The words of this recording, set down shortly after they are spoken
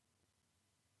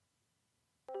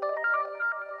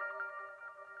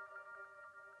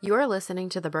You are listening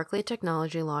to the Berkeley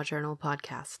Technology Law Journal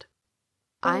podcast.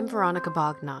 I'm Veronica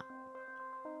Bognot.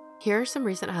 Here are some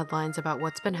recent headlines about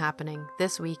what's been happening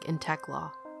this week in tech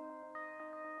law.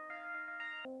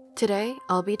 Today,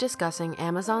 I'll be discussing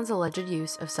Amazon's alleged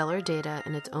use of seller data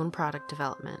in its own product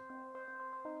development,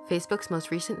 Facebook's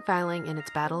most recent filing in its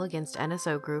battle against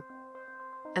NSO Group,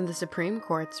 and the Supreme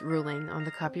Court's ruling on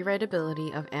the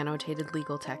copyrightability of annotated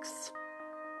legal texts.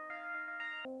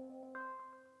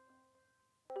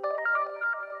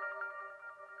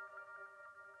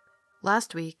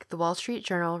 Last week, the Wall Street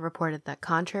Journal reported that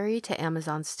contrary to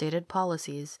Amazon's stated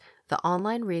policies, the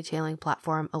online retailing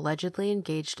platform allegedly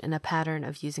engaged in a pattern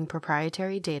of using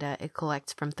proprietary data it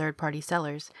collects from third-party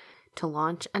sellers to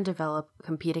launch and develop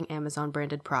competing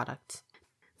Amazon-branded products.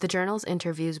 The journal's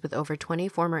interviews with over 20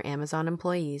 former Amazon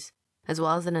employees, as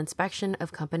well as an inspection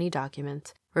of company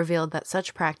documents, revealed that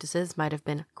such practices might have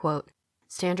been, quote,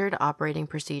 standard operating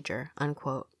procedure,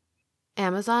 unquote.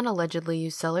 Amazon allegedly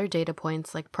used seller data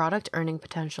points like product earning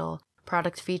potential,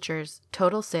 product features,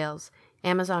 total sales,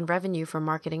 Amazon revenue from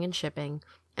marketing and shipping,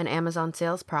 and Amazon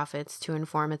sales profits to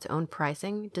inform its own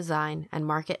pricing, design, and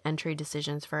market entry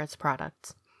decisions for its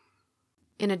products.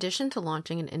 In addition to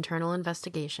launching an internal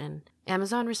investigation,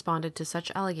 Amazon responded to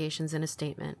such allegations in a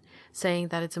statement, saying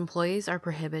that its employees are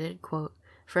prohibited, quote,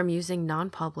 from using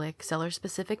non-public,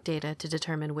 seller-specific data to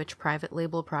determine which private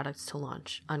label products to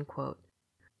launch, unquote.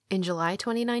 In July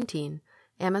 2019,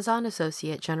 Amazon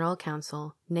Associate General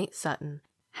Counsel Nate Sutton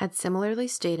had similarly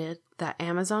stated that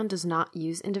Amazon does not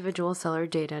use individual seller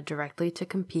data directly to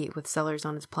compete with sellers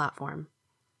on its platform.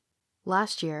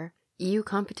 Last year, EU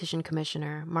Competition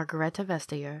Commissioner Margrethe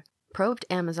Vestager probed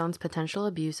Amazon's potential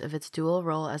abuse of its dual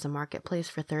role as a marketplace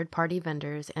for third-party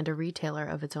vendors and a retailer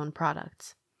of its own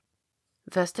products.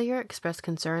 Vestager expressed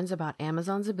concerns about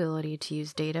Amazon's ability to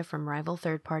use data from rival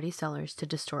third-party sellers to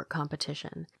distort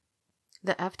competition.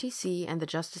 The FTC and the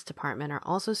Justice Department are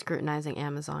also scrutinizing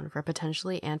Amazon for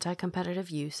potentially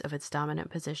anti-competitive use of its dominant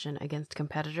position against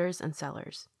competitors and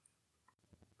sellers.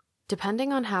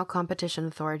 Depending on how competition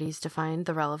authorities define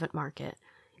the relevant market,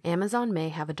 Amazon may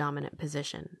have a dominant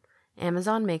position.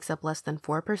 Amazon makes up less than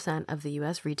 4% of the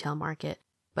U.S. retail market,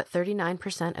 but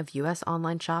 39% of U.S.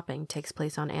 online shopping takes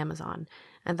place on Amazon,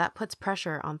 and that puts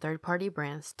pressure on third-party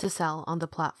brands to sell on the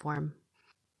platform.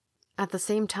 At the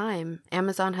same time,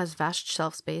 Amazon has vast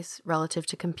shelf space relative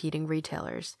to competing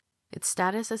retailers. Its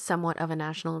status as somewhat of a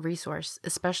national resource,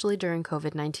 especially during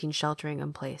COVID-19 sheltering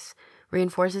in place,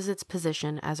 reinforces its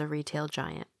position as a retail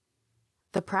giant.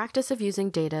 The practice of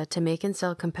using data to make and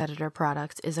sell competitor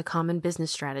products is a common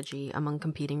business strategy among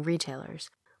competing retailers,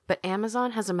 but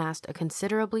Amazon has amassed a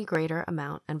considerably greater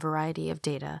amount and variety of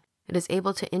data it is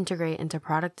able to integrate into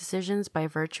product decisions by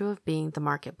virtue of being the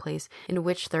marketplace in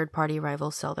which third-party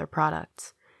rivals sell their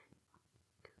products.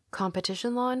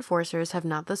 Competition law enforcers have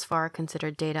not thus far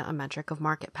considered data a metric of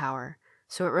market power,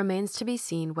 so it remains to be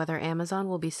seen whether Amazon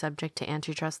will be subject to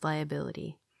antitrust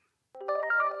liability.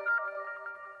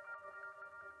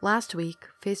 Last week,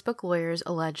 Facebook lawyers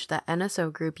alleged that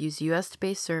NSO Group used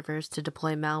US-based servers to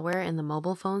deploy malware in the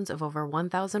mobile phones of over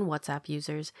 1,000 WhatsApp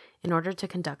users in order to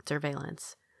conduct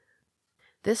surveillance.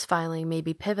 This filing may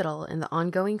be pivotal in the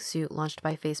ongoing suit launched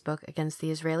by Facebook against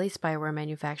the Israeli spyware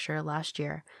manufacturer last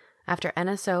year, after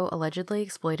NSO allegedly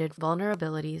exploited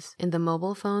vulnerabilities in the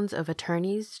mobile phones of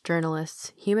attorneys,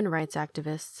 journalists, human rights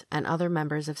activists, and other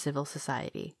members of civil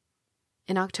society.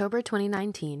 In October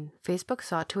 2019, Facebook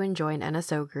sought to enjoin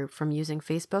NSO Group from using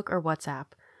Facebook or WhatsApp,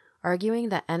 arguing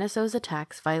that NSO's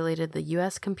attacks violated the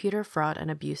U.S. Computer Fraud and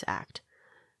Abuse Act.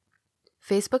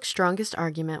 Facebook's strongest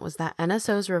argument was that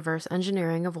NSO's reverse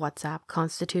engineering of WhatsApp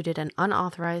constituted an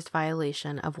unauthorized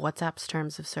violation of WhatsApp's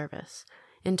terms of service.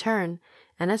 In turn,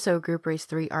 NSO Group raised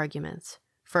three arguments.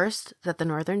 First, that the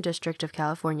Northern District of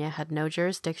California had no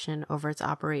jurisdiction over its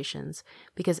operations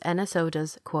because NSO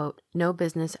does, quote, no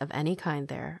business of any kind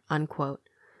there, unquote.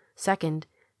 Second,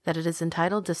 that it is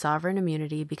entitled to sovereign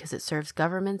immunity because it serves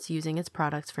governments using its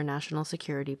products for national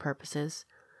security purposes.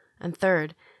 And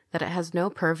third, that it has no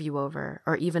purview over,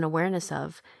 or even awareness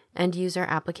of, end-user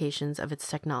applications of its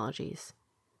technologies.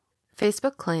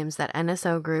 Facebook claims that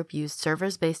NSO Group used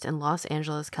servers based in Los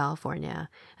Angeles, California,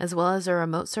 as well as a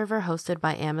remote server hosted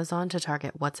by Amazon to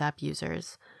target WhatsApp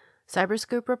users.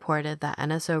 Cyberscoop reported that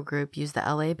NSO Group used the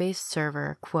LA-based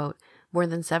server, quote, more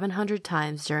than 700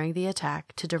 times during the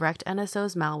attack to direct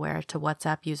NSO's malware to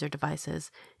WhatsApp user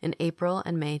devices in April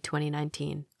and May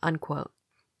 2019, unquote.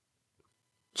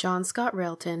 John Scott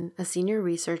Railton, a senior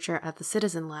researcher at the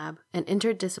Citizen Lab, an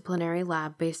interdisciplinary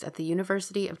lab based at the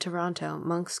University of Toronto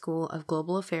Munk School of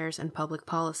Global Affairs and Public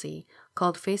Policy,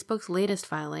 called Facebook's latest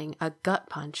filing a gut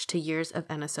punch to years of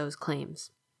NSO's claims.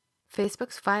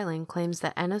 Facebook's filing claims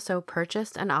that NSO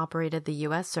purchased and operated the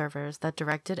U.S. servers that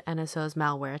directed NSO's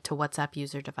malware to WhatsApp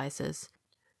user devices.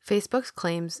 Facebook's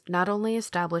claims not only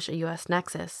establish a U.S.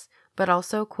 nexus, but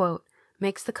also, quote,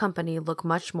 makes the company look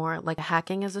much more like a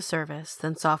hacking as a service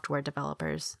than software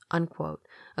developers, unquote,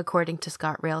 according to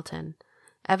Scott Railton.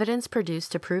 Evidence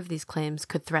produced to prove these claims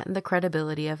could threaten the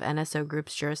credibility of NSO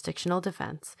Group's jurisdictional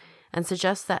defense and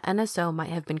suggests that NSO might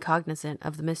have been cognizant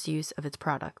of the misuse of its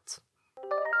products.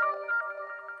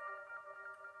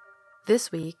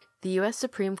 This week, the U.S.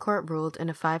 Supreme Court ruled in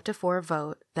a 5-4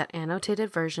 vote that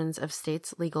annotated versions of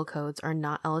states' legal codes are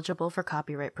not eligible for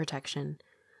copyright protection.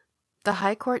 The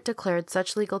High Court declared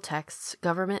such legal texts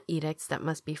government edicts that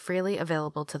must be freely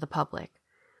available to the public.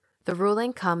 The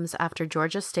ruling comes after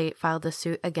Georgia State filed a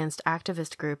suit against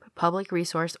activist group Public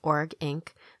Resource Org,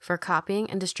 Inc. for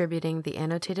copying and distributing the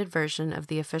annotated version of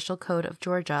the official code of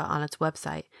Georgia on its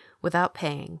website without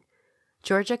paying.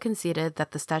 Georgia conceded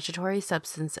that the statutory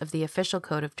substance of the official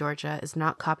code of Georgia is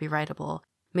not copyrightable,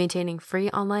 maintaining free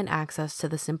online access to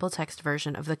the simple text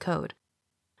version of the code.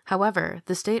 However,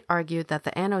 the state argued that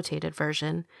the annotated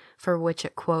version, for which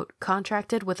it, quote,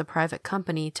 contracted with a private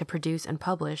company to produce and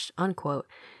publish, unquote,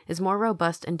 is more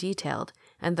robust and detailed,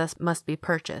 and thus must be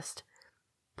purchased.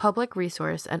 Public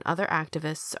Resource and other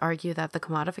activists argue that the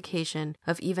commodification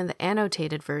of even the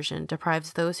annotated version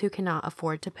deprives those who cannot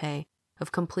afford to pay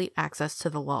of complete access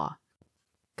to the law.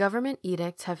 Government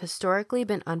edicts have historically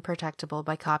been unprotectable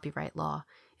by copyright law,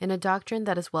 in a doctrine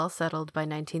that is well settled by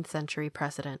 19th century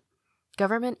precedent.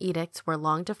 Government edicts were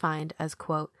long defined as,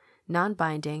 quote,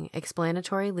 non-binding,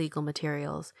 explanatory legal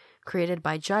materials created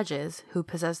by judges who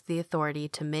possess the authority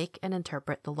to make and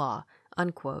interpret the law,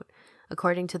 unquote,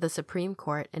 according to the Supreme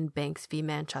Court in Banks v.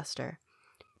 Manchester.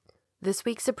 This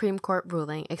week's Supreme Court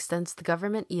ruling extends the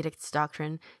government edicts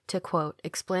doctrine to, quote,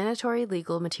 explanatory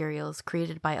legal materials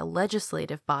created by a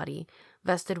legislative body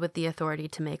vested with the authority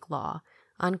to make law,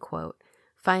 unquote,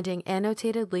 finding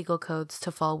annotated legal codes to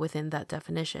fall within that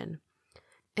definition.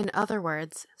 In other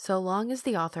words, so long as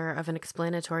the author of an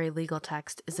explanatory legal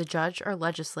text is a judge or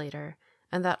legislator,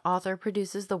 and that author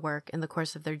produces the work in the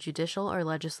course of their judicial or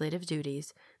legislative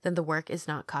duties, then the work is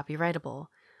not copyrightable.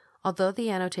 Although the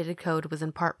annotated code was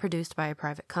in part produced by a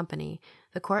private company,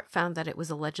 the court found that it was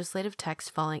a legislative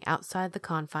text falling outside the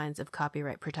confines of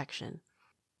copyright protection.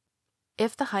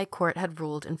 If the High Court had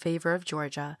ruled in favor of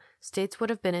Georgia, states would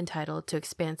have been entitled to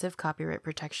expansive copyright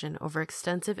protection over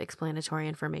extensive explanatory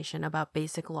information about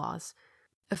basic laws.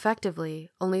 Effectively,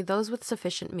 only those with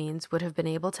sufficient means would have been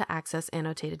able to access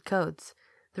annotated codes.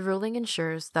 The ruling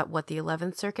ensures that what the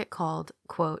 11th Circuit called,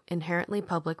 quote, inherently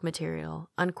public material,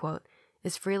 unquote,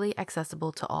 is freely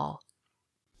accessible to all.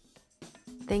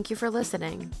 Thank you for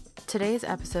listening. Today's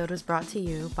episode was brought to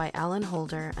you by Alan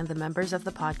Holder and the members of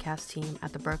the podcast team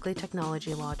at the Berkeley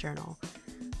Technology Law Journal.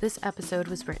 This episode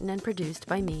was written and produced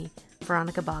by me,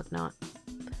 Veronica Bognot.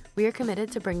 We are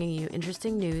committed to bringing you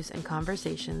interesting news and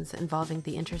conversations involving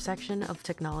the intersection of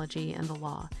technology and the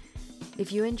law.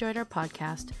 If you enjoyed our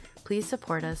podcast, please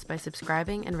support us by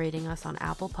subscribing and rating us on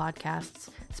Apple Podcasts,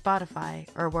 Spotify,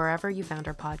 or wherever you found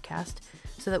our podcast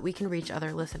so that we can reach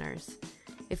other listeners.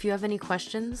 If you have any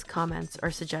questions, comments, or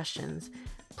suggestions,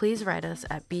 please write us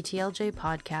at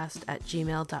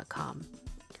btljpodcast@gmail.com.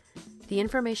 The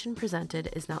information presented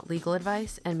is not legal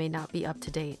advice and may not be up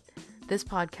to date. This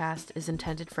podcast is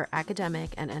intended for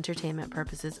academic and entertainment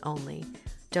purposes only.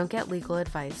 Don't get legal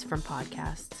advice from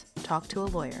podcasts. Talk to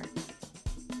a lawyer.